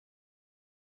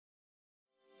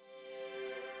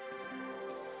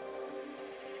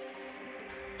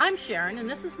I'm Sharon, and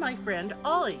this is my friend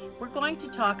Ollie. We're going to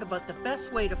talk about the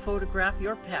best way to photograph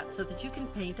your pet so that you can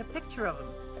paint a picture of him.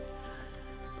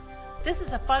 This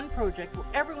is a fun project where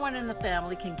everyone in the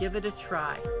family can give it a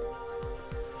try.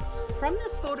 From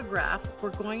this photograph,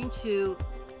 we're going to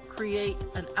create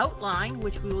an outline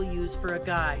which we will use for a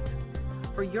guide.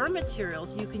 For your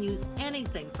materials, you can use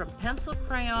anything from pencil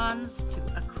crayons to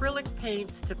acrylic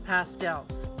paints to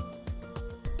pastels.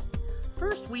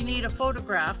 First, we need a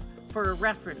photograph for a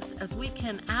reference, as we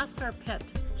can't ask our pet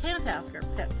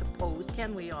to pose,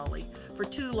 can we, Ollie, for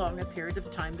too long a period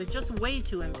of time. They're just way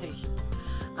too impatient.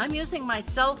 I'm using my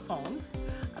cell phone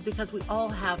because we all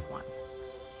have one.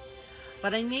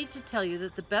 But I need to tell you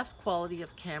that the best quality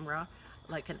of camera,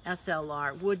 like an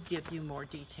SLR, would give you more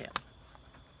detail.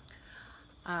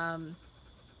 I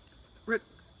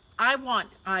want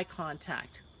eye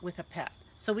contact with a pet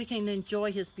so we can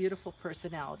enjoy his beautiful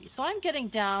personality. So I'm getting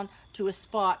down to a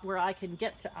spot where I can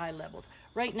get to eye level.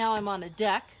 Right now I'm on a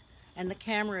deck and the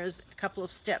camera is a couple of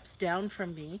steps down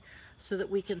from me so that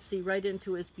we can see right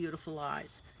into his beautiful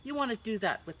eyes. You want to do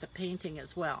that with the painting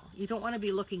as well. You don't want to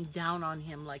be looking down on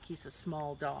him like he's a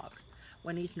small dog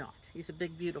when he's not. He's a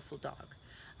big, beautiful dog.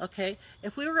 Okay,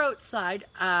 if we were outside,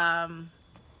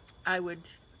 I would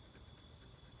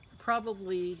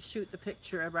probably shoot the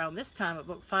picture around this time,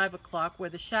 about 5 o'clock,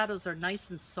 where the shadows are nice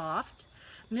and soft.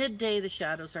 Midday, the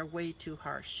shadows are way too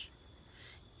harsh.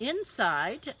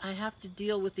 Inside, I have to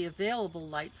deal with the available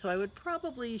light, so I would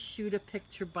probably shoot a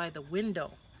picture by the window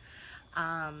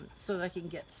so that I can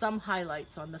get some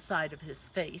highlights on the side of his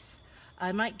face.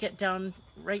 I might get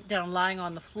right down lying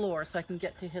on the floor so I can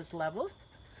get to his level.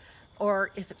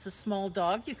 Or if it's a small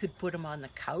dog, you could put him on the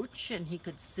couch and he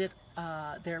could sit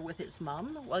there with his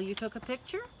mom while you took a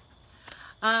picture.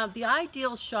 The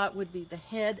ideal shot would be the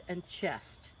head and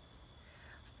chest.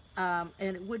 And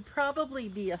it would probably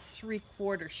be a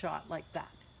 3/4 shot like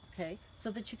that, okay?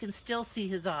 So that you can still see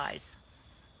his eyes.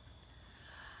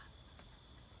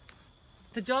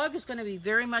 The dog is going to be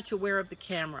very much aware of the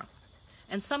camera,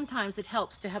 and sometimes it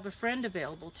helps to have a friend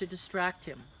available to distract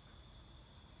him.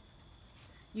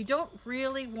 You don't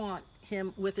really want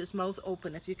him with his mouth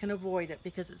open if you can avoid it,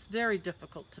 because it's very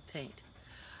difficult to paint.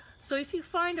 So if you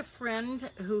find a friend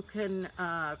who can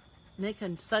make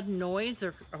a sudden noise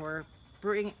or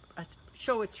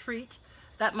show a treat,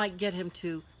 that might get him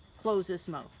to close his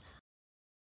mouth.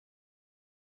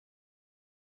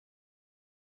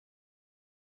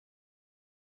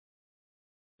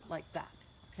 Like that,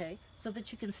 okay? So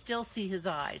that you can still see his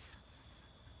eyes.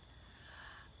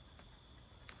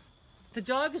 The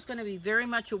dog is going to be very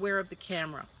much aware of the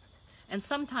camera, and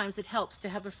sometimes it helps to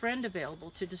have a friend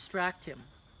available to distract him.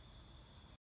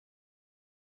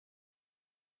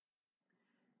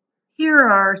 Here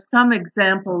are some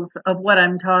examples of what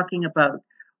I'm talking about.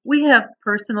 We have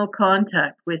personal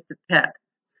contact with the pet.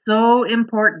 So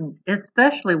important,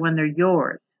 especially when they're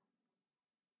yours.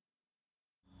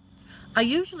 I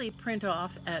usually print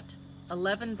off at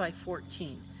 11 by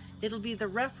 14. It'll be the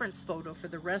reference photo for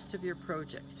the rest of your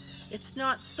project. It's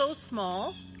not so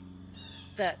small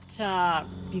that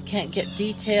you can't get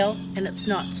detail, and it's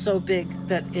not so big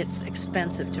that it's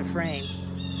expensive to frame.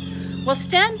 Well,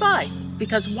 stand by,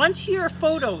 because once your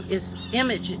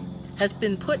image has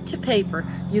been put to paper,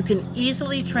 you can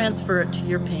easily transfer it to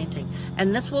your painting,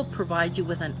 and this will provide you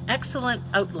with an excellent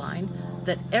outline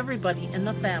that everybody in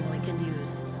the family can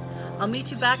use. I'll meet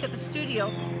you back at the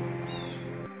studio.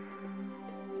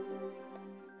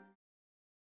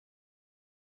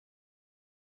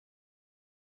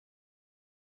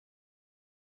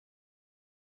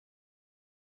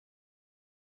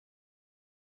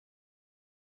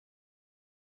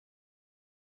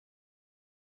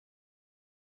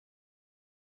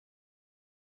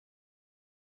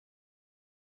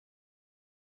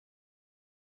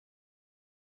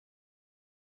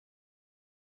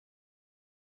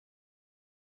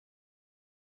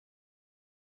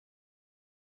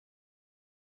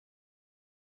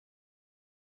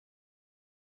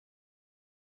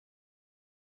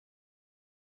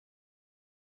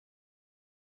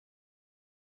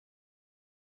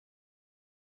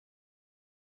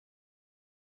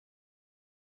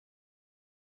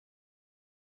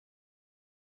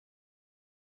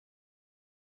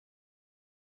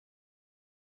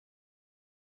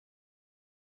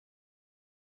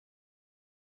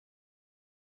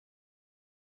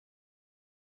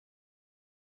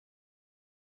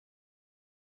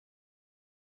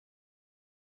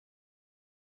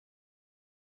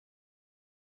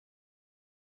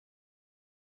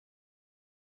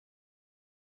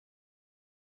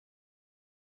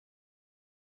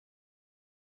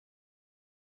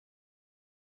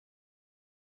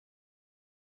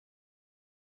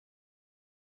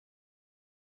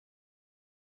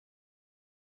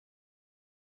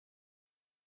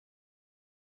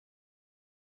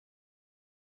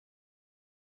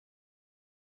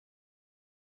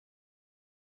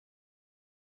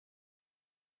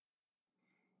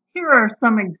 Here are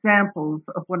some examples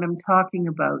of what I'm talking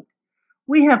about.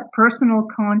 We have personal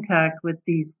contact with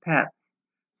these pets.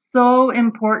 So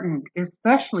important,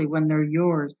 especially when they're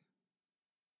yours.